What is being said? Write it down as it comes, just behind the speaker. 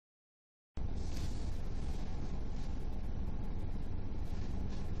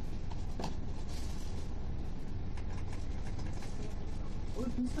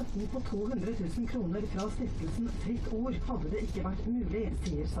støtten på 200 000 kroner fra stiftelsen Fritt Ord hadde det ikke vært mulig,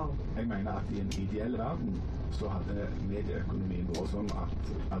 sier Sahl. Jeg mener at i en ideell verden så hadde medieøkonomien vært sånn at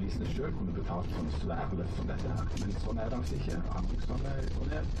avisene selv kunne betalt for en svær løft som dette her. Men sånn er det altså ikke.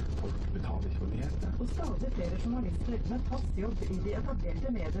 Andre folk betaler ikke for nyheter. Og stadig flere journalister med fast jobb i de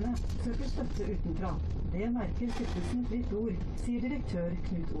etablerte mediene søker støtte utenfra. Det merker stiftelsen Fritt Ord, sier direktør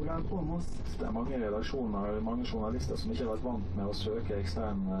Knut Olav Åmås. Det er mange redaksjoner, mange journalister som ikke har vært vant med å søke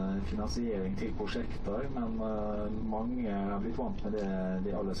ekstern finansiering til prosjekter, men mange har blitt vant med det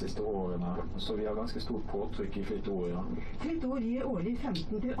de aller siste årene. Så vi har ganske stort påtrykk i Fritt Ord, ja. Fritt Ord gir årlig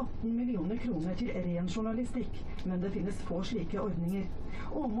 15-18 millioner kroner til ren journalistikk, men det finnes få slike ordninger.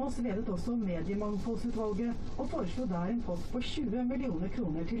 Åmås ledet også Mediemangfoldsutvalget og foreslo der en post på 20 millioner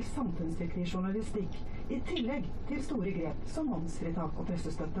kroner til samfunnsviktig journalistikk, i tillegg til store grep som momsfritak og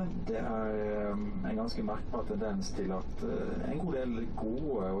pressestøtte. Det er en ganske merkbar tendens til at en god del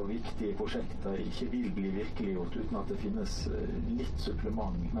gode og viktige prosjekter ikke vil bli virkeliggjort uten at det finnes litt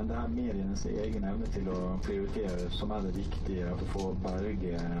supplement. Men det er medienes egen evne til å prioritere som er det viktige for å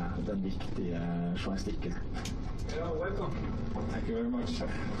berge den viktige journalistikken. Thank you very much.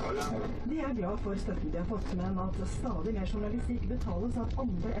 De er glad for støtten de har fått, men at stadig mer journalistikk betales av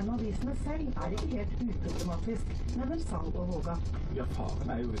andre enn avisene selv, er ikke helt uproblematisk, mener Sahl og Våga. Ja,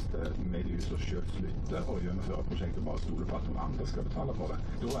 faren er jo hvis mediehuset selv slutter å gjennomføre prosjektet og bare stole på at noen andre skal betale for det.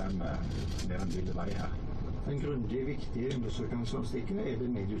 Da er det en lille vei her. Den grundige, viktige undersøkende journalistikken er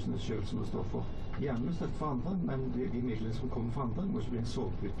det mediehusene selv som det står for. Gjerne med støtte for andre, men de midlene som kommer fra andre, må ikke bli en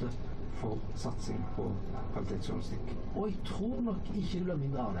sovepute for satsing på kvalitetsjournalistikk. Og jeg tror nok ikke det blir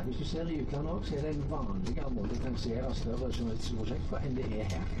mindre av det. Hvis du ser i utlandet også, så er det en vanligere måte å finansiere større journalistiske prosjekter enn det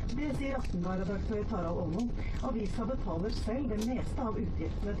er her. Det sier Aftenblad-redaktør Tarald Olmo. Avisa betaler selv det meste av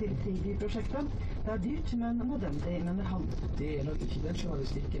utgiftene til Friby-prosjektet. Det er dyrt, men nødvendig, mener han. Det er nok ikke den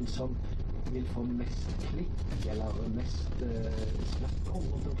journalistikken som vil få mest klikk eller mest snakk om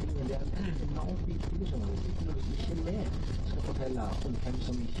rundt omkring. Det er en enormt viktig journalistikk når du ikke mer skal fortelle om hvem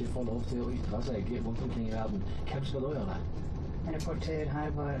som ikke får lov til å ytre seg rundt omkring i verden. Hvem skal da gjøre det? Reporter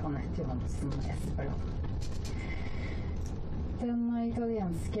her var Anette Johansen Espeland. Den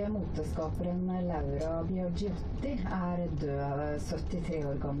italienske moteskaperen Laura Biagiotti er død, 73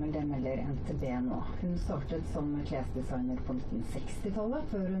 år gammel, det melder NTB nå. Hun startet som klesdesigner på 1960-tallet,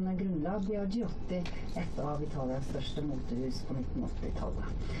 før hun grunnla Biagiotti, et av Italias største motehus på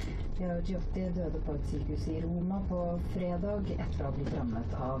 1980-tallet. Biagiotti døde på et sykehus i Roma på fredag etter å ha blitt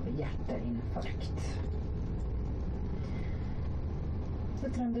rammet av hjerteinfarkt. Det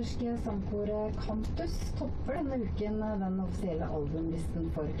trønderske sangkoret Cantus topper denne uken den offisielle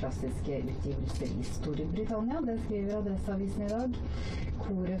albumlisten for klassiske utgivelser i Storbritannia. Det skriver Adresseavisen i dag.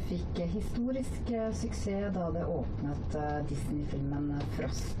 Koret fikk historisk suksess da det åpnet Disney-filmen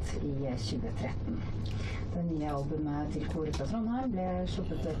Frost i 2013. Det nye albumet til koret fra Trondheim ble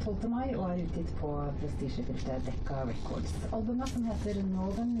sluppet 12. mai og er utgitt på prestisjefylte Decca Records. Albumet, som heter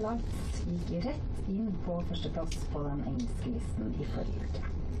Northern Lights, gikk rett inn på førsteplass på den engelske listen i forrige uke.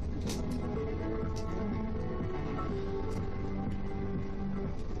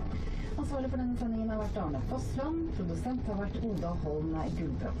 Ansvarlig for denne sendingen har vært Arne Fossland, produsent har vært Oda Holm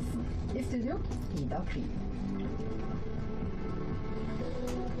Gulbrandsen. I studio, Ida Kly.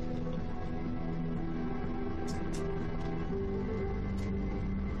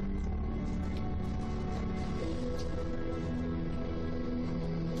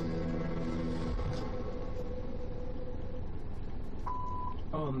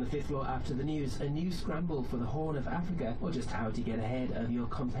 On the fifth floor after the news, a new scramble for the Horn of Africa, or just how to get ahead of your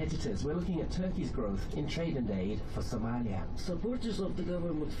competitors. We're looking at Turkey's growth in trade and aid for Somalia. Supporters of the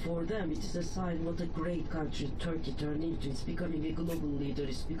government, for them, it is a sign what a great country Turkey turned into. It's becoming a global leader.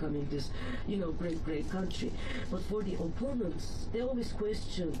 It's becoming this, great country. But for the opponents, they always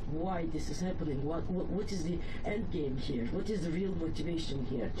question why this is happening. What is the end game here? What is the real motivation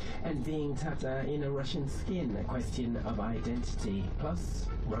here? And being Tatar in a Russian skin, a question of identity. Plus,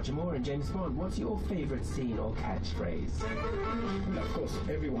 Roger Moore and James Bond, what's your favourite scene or catchphrase? Of course,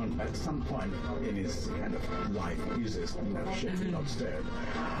 everyone at some point in his kind of life uses, shaken, not stirred.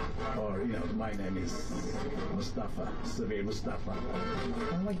 Or, my name is Mustafa, Severe Mustafa.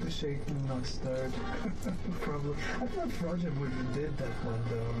 I like the shaken, not stirred. Probably. I thought Roger would have did that one,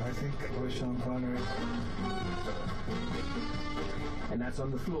 though. I think it was Sean Connery. And that's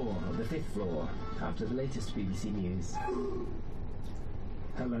on the floor, of the fifth floor, after the latest BBC News.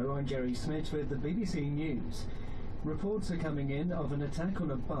 Hello, I'm Jerry Smith with the BBC News. Reports are coming in of an attack on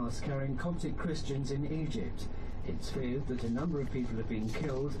a bus carrying Coptic Christians in Egypt. It's feared that a number of people have been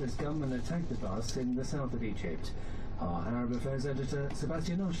killed as gunmen attacked the bus in the south of Egypt. Our Arab Affairs editor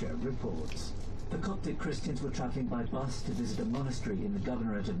Sebastian Osher reports. The Coptic Christians were travelling by bus to visit a monastery in the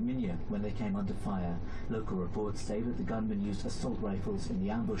governorate of Minya when they came under fire. Local reports say that the gunmen used assault rifles in the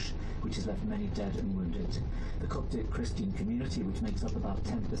ambush, which has left many dead and wounded. The Coptic Christian community, which makes up about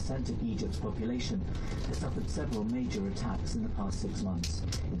 10% of Egypt's population, has suffered several major attacks in the past 6 months.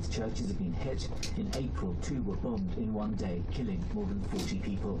 Its churches have been hit. In April, 2 were bombed in one day, killing more than 40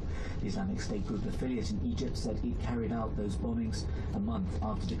 people. The Islamic State group affiliate in Egypt said it carried out those bombings a month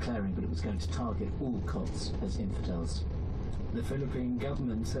after declaring that it was going to target all Copts as infidels. The Philippine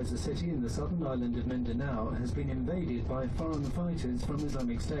government says a city in the southern island of Mindanao has been invaded by foreign fighters from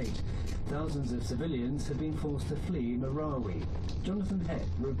Islamic State. Thousands of civilians have been forced to flee Marawi. Jonathan Head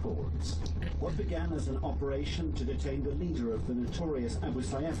reports. What began as an operation to detain the leader of the notorious Abu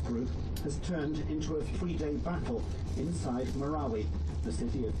Sayyaf group has turned into a 3-day battle inside Marawi, the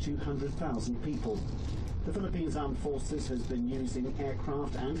city of 200,000 people. The Philippines Armed Forces has been using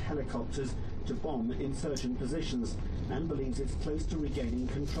aircraft and helicopters to bomb insurgent positions and believes it's close to regaining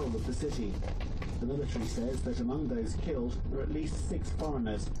control of the city. The military says that among those killed are at least 6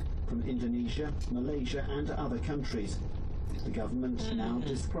 foreigners from Indonesia, Malaysia and other countries. The government now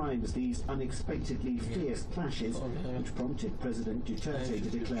describes these unexpectedly fierce clashes, which prompted President Duterte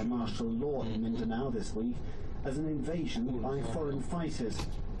to declare martial law in Mindanao this week, as an invasion by foreign fighters.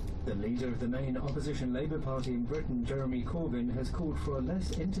 The leader of the main opposition Labour Party in Britain, Jeremy Corbyn, has called for a less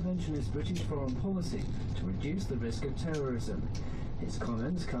interventionist British foreign policy to reduce the risk of terrorism. His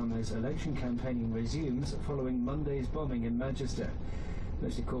comments come as election campaigning resumes following Monday's bombing in Manchester.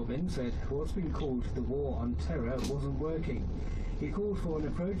 Mr Corbyn said what's been called the war on terror wasn't working. He called for an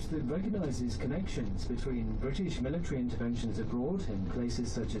approach that recognises connections between British military interventions abroad in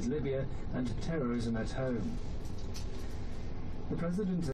places such as Libya and terrorism at home. The President